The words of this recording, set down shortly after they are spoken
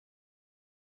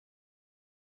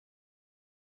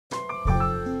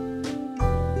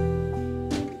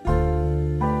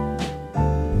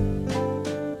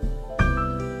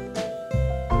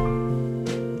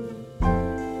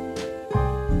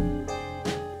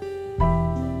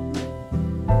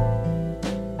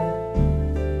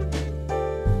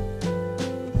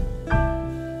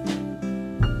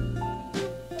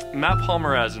Matt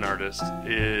Palmer as an artist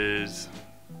is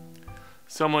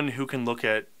someone who can look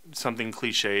at something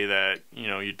cliche that, you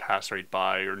know, you'd pass right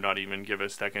by or not even give a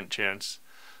second chance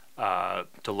to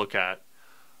look at.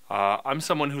 I'm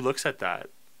someone who looks at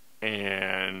that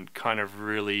and kind of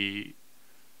really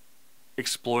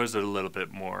explores it a little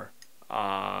bit more.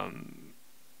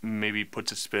 Maybe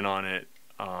puts a spin on it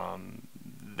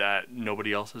that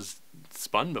nobody else has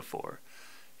spun before.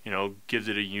 You know, gives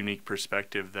it a unique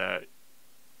perspective that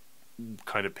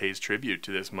kind of pays tribute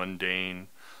to this mundane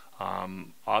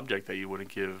object that you wouldn't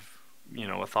give, you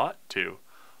know, a thought to.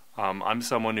 I'm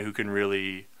someone who can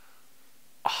really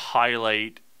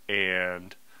highlight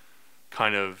and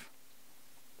kind of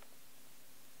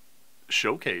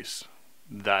showcase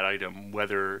that item,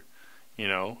 whether, you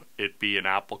know, it be an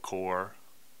apple core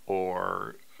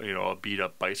or, you know, a beat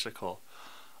up bicycle.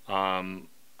 I'm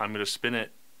going to spin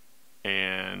it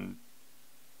and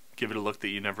give it a look that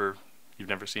you've never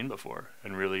seen before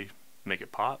and really make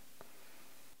it pop.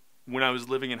 When I was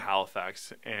living in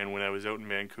Halifax and when I was out in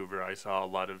Vancouver, I saw a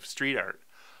lot of street art,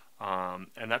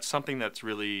 and that's something that's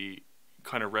really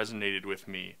kind of resonated with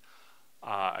me.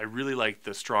 I really like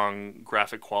the strong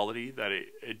graphic quality that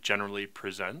it generally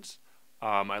presents.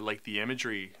 I like the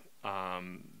imagery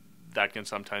that can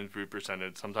sometimes be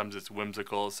presented. Sometimes it's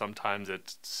whimsical, sometimes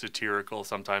it's satirical,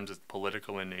 sometimes it's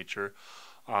political in nature.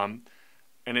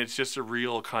 And it's just a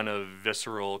real kind of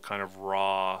visceral, kind of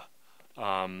raw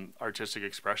artistic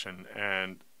expression.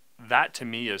 And that to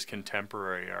me is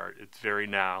contemporary art. It's very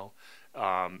now.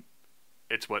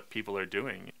 It's what people are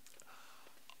doing.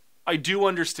 I do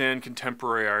understand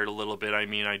contemporary art a little bit. I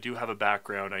mean, I do have a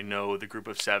background. I know the Group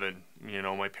of Seven. You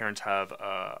know, my parents have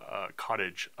a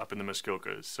cottage up in the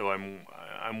Muskokas, so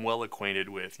I'm well acquainted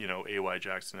with, you know, A.Y.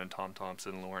 Jackson and Tom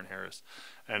Thompson and Lauren Harris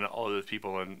and all of those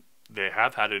people, and they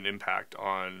have had an impact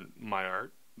on my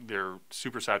art. They're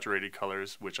super saturated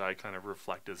colors, which I kind of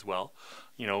reflect as well.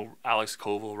 You know, Alex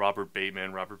Koval, Robert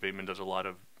Bateman. Robert Bateman does a lot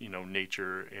of, you know,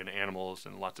 nature and animals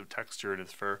and lots of texture in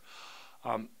his fur.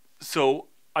 So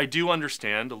I do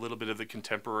understand a little bit of the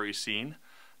contemporary scene.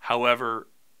 However,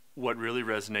 what really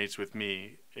resonates with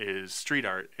me is street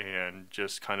art and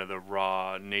just kind of the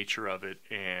raw nature of it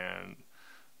and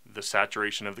the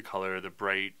saturation of the color, the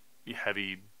bright,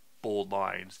 heavy, bold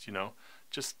lines, you know,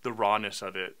 just the rawness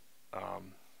of it.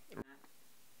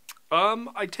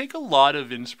 I take a lot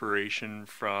of inspiration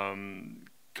from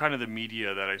kind of the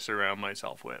media that I surround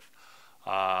myself with.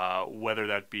 Whether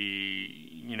that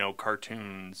be, you know,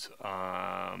 cartoons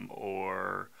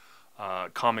or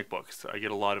comic books. I get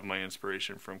a lot of my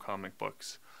inspiration from comic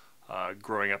books.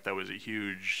 Growing up, that was a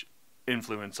huge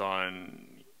influence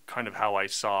on kind of how I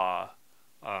saw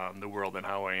the world and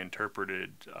how I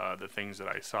interpreted the things that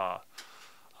I saw.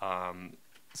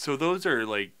 So those are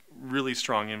like really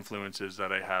strong influences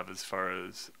that I have as far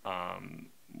as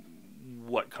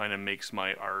what kind of makes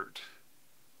my art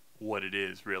what it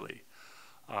is, really.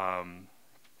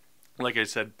 Like I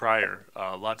said prior,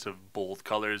 lots of bold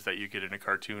colors that you get in a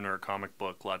cartoon or a comic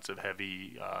book, lots of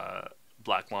heavy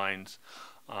black lines.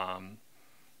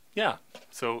 Yeah,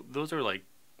 so those are like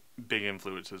big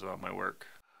influences on my work.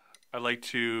 I like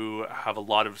to have a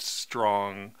lot of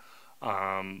strong,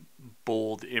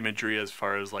 bold imagery as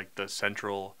far as like the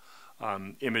central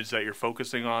image that you're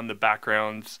focusing on, the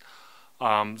backgrounds,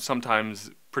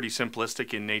 sometimes pretty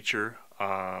simplistic in nature.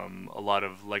 A lot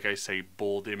of, like I say,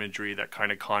 bold imagery that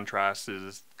kind of contrasts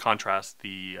the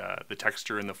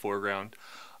texture in the foreground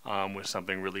with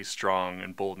something really strong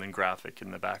and bold and graphic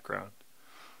in the background.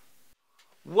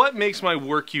 What makes my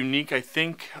work unique? I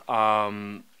think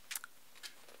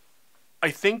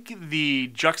the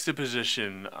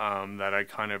juxtaposition that I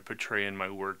kind of portray in my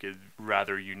work is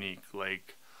rather unique.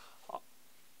 Like,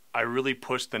 I really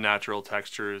push the natural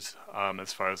textures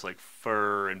as far as like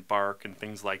fur and bark and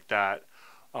things like that.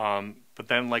 But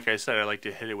then, like I said, I like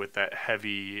to hit it with that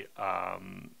heavy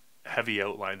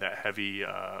outline, that heavy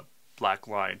black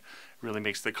line. Really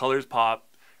makes the colors pop,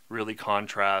 really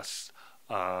contrasts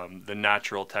the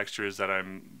natural textures that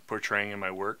I'm portraying in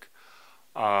my work.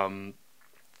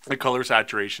 The color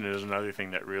saturation is another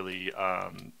thing that really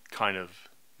kind of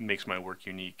makes my work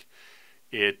unique.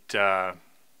 It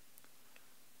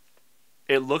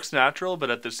looks natural, but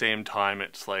at the same time,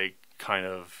 it's like kind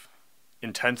of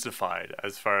intensified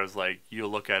as far as like you'll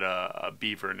look at a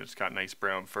beaver and it's got nice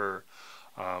brown fur,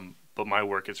 but my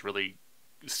work is really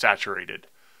saturated,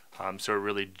 so it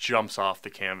really jumps off the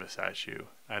canvas at you,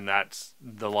 and that's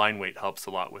the line weight helps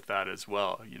a lot with that as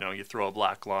well. You know, you throw a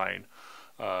black line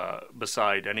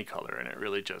beside any color and it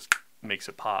really just makes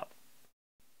it pop.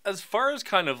 As far as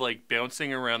kind of like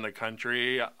bouncing around the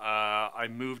country, I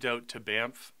moved out to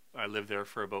Banff I lived there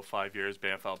for about 5 years,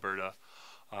 Banff, Alberta.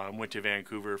 Went to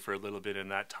Vancouver for a little bit in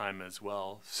that time as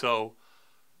well. So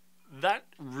that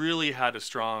really had a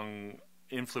strong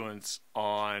influence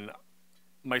on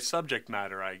my subject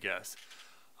matter, I guess.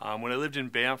 When I lived in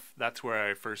Banff, that's where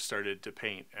I first started to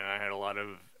paint, and I had a lot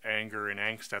of anger and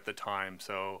angst at the time.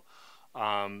 So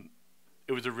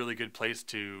it was a really good place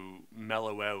to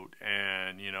mellow out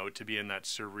and, to be in that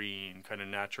serene kind of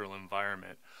natural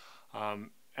environment.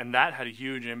 And that had a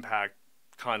huge impact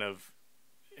kind of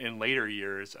in later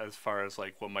years as far as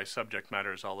like what my subject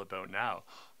matter is all about now,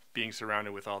 being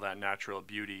surrounded with all that natural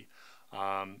beauty.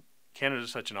 Canada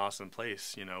is such an awesome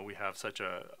place. We have such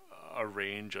a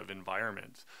range of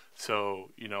environments.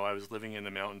 So, I was living in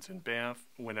the mountains in Banff,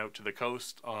 went out to the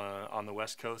coast on the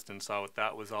west coast and saw what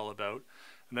that was all about.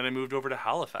 And then I moved over to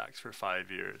Halifax for 5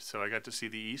 years. So I got to see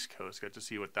the East Coast, got to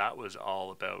see what that was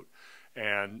all about.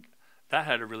 And that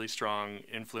had a really strong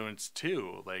influence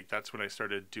too. Like that's when I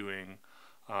started doing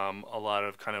a lot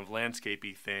of kind of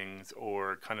landscapey things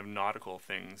or kind of nautical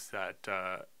things that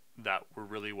were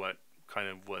really what kind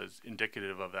of was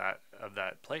indicative of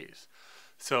that place.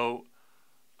 So,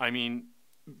 I mean,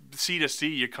 sea to sea,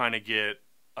 you kind of get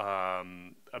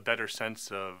a better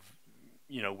sense of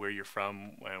where you're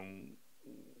from and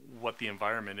what the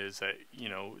environment is that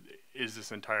is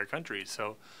this entire country.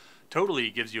 So, totally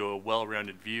gives you a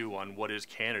well-rounded view on what is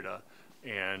Canada,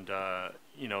 and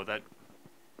that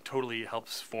totally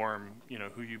helps form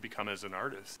who you become as an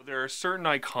artist. There are certain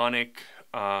iconic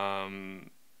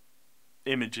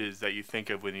images that you think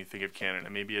of when you think of Canada.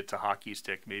 Maybe it's a hockey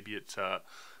stick, maybe it's a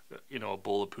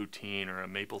bowl of poutine or a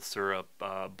maple syrup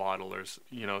bottle or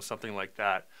something like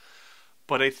that.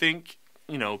 But I think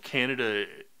Canada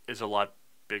is a lot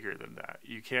bigger than that.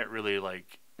 You can't really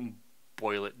like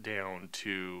boil it down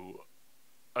to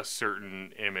a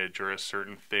certain image or a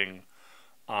certain thing.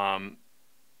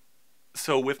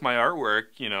 So with my artwork,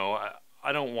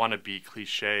 I don't want to be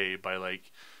cliche by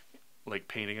like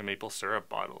painting a maple syrup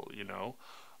bottle,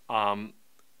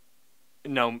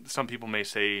 Now, some people may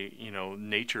say,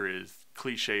 nature is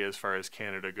cliche as far as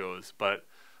Canada goes, but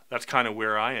that's kind of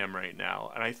where I am right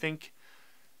now. And I think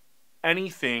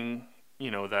anything,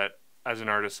 that as an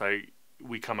artist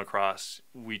we come across,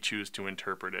 we choose to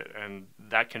interpret it, and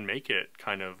that can make it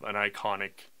kind of an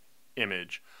iconic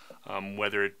image,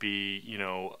 whether it be,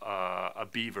 a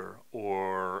beaver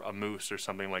or a moose or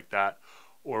something like that,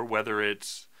 or whether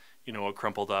it's, a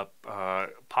crumpled up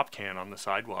pop can on the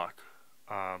sidewalk.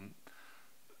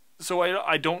 So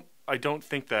I don't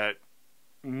think that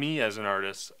me as an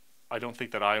artist, I don't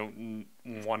think that I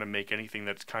want to make anything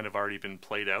that's kind of already been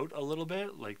played out a little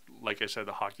bit, like I said,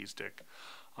 the hockey stick.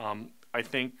 I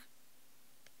think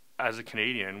as a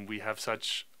Canadian, we have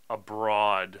such a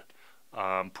broad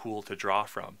pool to draw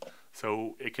from,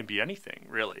 so it can be anything,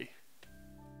 really.